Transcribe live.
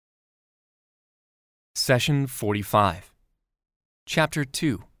Session 45, Chapter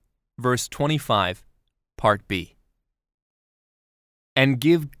 2, Verse 25, Part B. And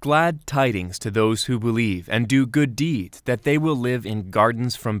give glad tidings to those who believe and do good deeds, that they will live in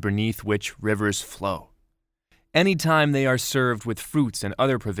gardens from beneath which rivers flow. Any time they are served with fruits and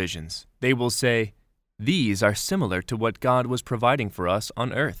other provisions, they will say, "These are similar to what God was providing for us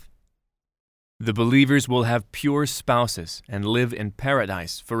on earth." The believers will have pure spouses and live in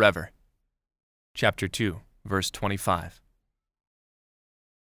paradise forever. Chapter 2, verse 25.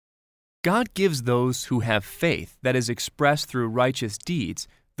 God gives those who have faith that is expressed through righteous deeds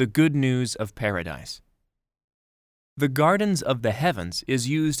the good news of paradise. The gardens of the heavens is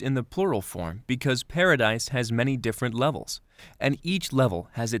used in the plural form because paradise has many different levels, and each level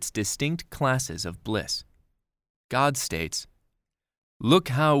has its distinct classes of bliss. God states, "Look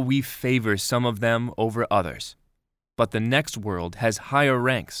how we favor some of them over others, but the next world has higher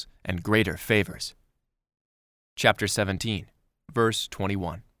ranks and greater favors." Chapter 17, verse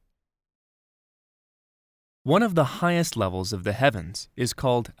 21. One of the highest levels of the heavens is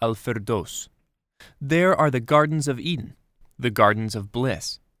called Al-Firdos. There are the gardens of Eden, the gardens of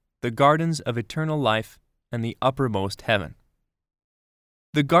bliss, the gardens of eternal life, and the uppermost heaven.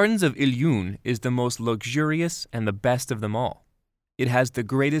 The gardens of Ilyun is the most luxurious and the best of them all. It has the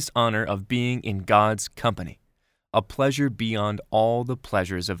greatest honor of being in God's company, a pleasure beyond all the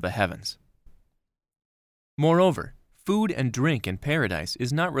pleasures of the heavens. Moreover, food and drink in paradise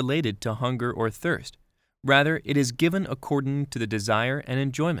is not related to hunger or thirst. Rather, it is given according to the desire and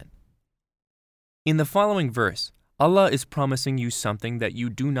enjoyment. In the following verse, Allah is promising you something that you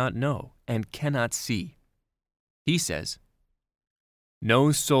do not know and cannot see. He says,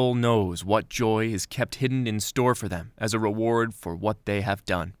 "No soul knows what joy is kept hidden in store for them as a reward for what they have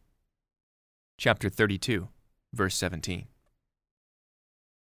done." Chapter 32, verse 17.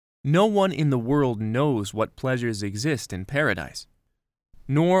 No one in the world knows what pleasures exist in paradise,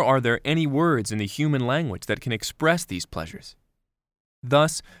 nor are there any words in the human language that can express these pleasures.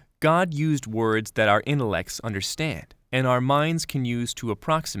 Thus, God used words that our intellects understand and our minds can use to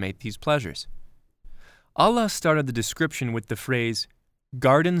approximate these pleasures. Allah started the description with the phrase,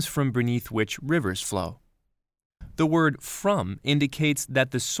 "gardens from beneath which rivers flow." The word "from" indicates that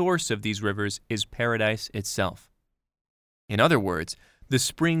the source of these rivers is paradise itself. In other words, the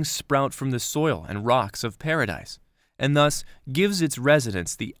springs sprout from the soil and rocks of paradise, and thus gives its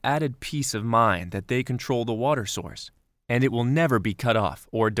residents the added peace of mind that they control the water source, and it will never be cut off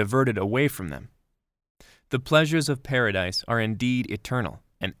or diverted away from them. The pleasures of paradise are indeed eternal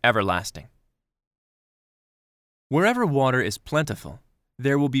and everlasting. Wherever water is plentiful,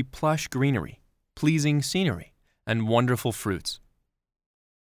 there will be plush greenery, pleasing scenery, and wonderful fruits.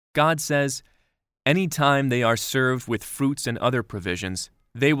 God says, "Any time they are served with fruits and other provisions,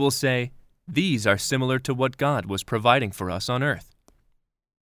 they will say, 'These are similar to what God was providing for us on earth.'"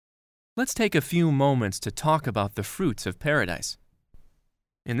 Let's take a few moments to talk about the fruits of paradise.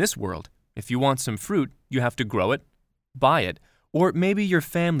 In this world, if you want some fruit, you have to grow it, buy it, or maybe your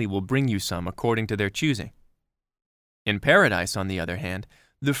family will bring you some according to their choosing. In paradise, on the other hand,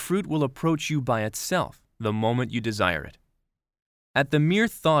 the fruit will approach you by itself the moment you desire it. At the mere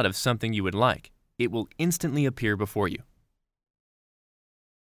thought of something you would like, it will instantly appear before you.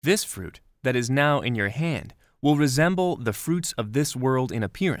 This fruit that is now in your hand will resemble the fruits of this world in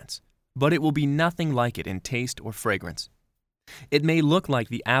appearance, but it will be nothing like it in taste or fragrance. It may look like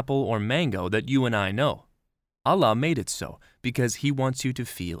the apple or mango that you and I know. Allah made it so because He wants you to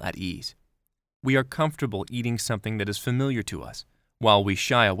feel at ease. We are comfortable eating something that is familiar to us, while we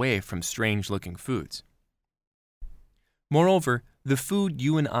shy away from strange-looking foods. Moreover, the food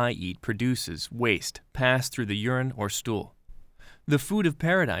you and I eat produces waste passed through the urine or stool. The food of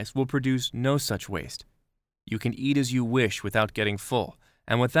paradise will produce no such waste. You can eat as you wish without getting full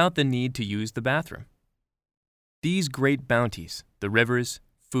and without the need to use the bathroom. These great bounties, the rivers,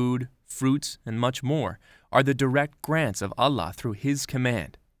 food, fruits, and much more, are the direct grants of Allah through His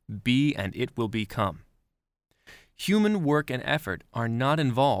command, "Be and it will become." Human work and effort are not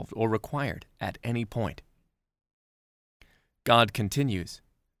involved or required at any point. God continues,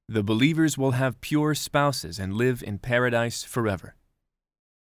 "The believers will have pure spouses and live in paradise forever."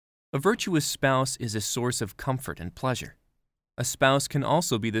 A virtuous spouse is a source of comfort and pleasure. A spouse can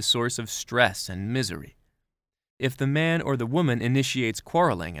also be the source of stress and misery. If the man or the woman initiates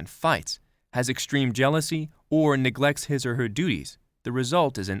quarreling and fights, has extreme jealousy, or neglects his or her duties, the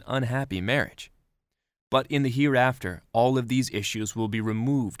result is an unhappy marriage. But in the hereafter, all of these issues will be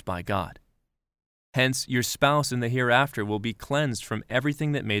removed by God. Hence, your spouse in the hereafter will be cleansed from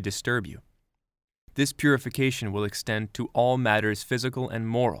everything that may disturb you. This purification will extend to all matters physical and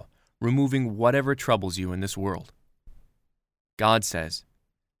moral, removing whatever troubles you in this world. God says,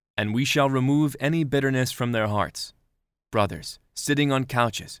 "And we shall remove any bitterness from their hearts, brothers, sitting on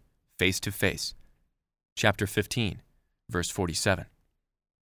couches, face to face." Chapter 15, verse 47.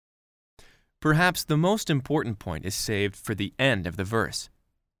 Perhaps the most important point is saved for the end of the verse.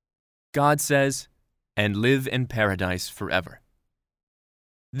 God says, "And live in paradise forever."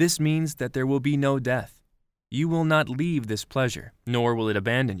 This means that there will be no death. You will not leave this pleasure, nor will it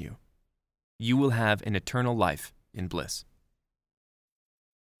abandon you. You will have an eternal life in bliss.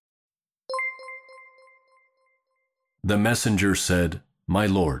 The messenger said, "My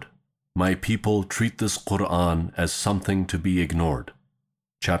Lord, my people treat this Quran as something to be ignored."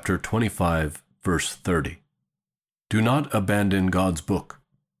 Chapter 25, verse 30. Do not abandon God's book.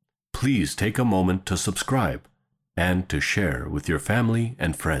 Please take a moment to subscribe and to share with your family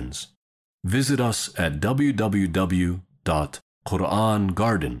and friends. Visit us at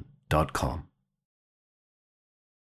www.qurangarden.com.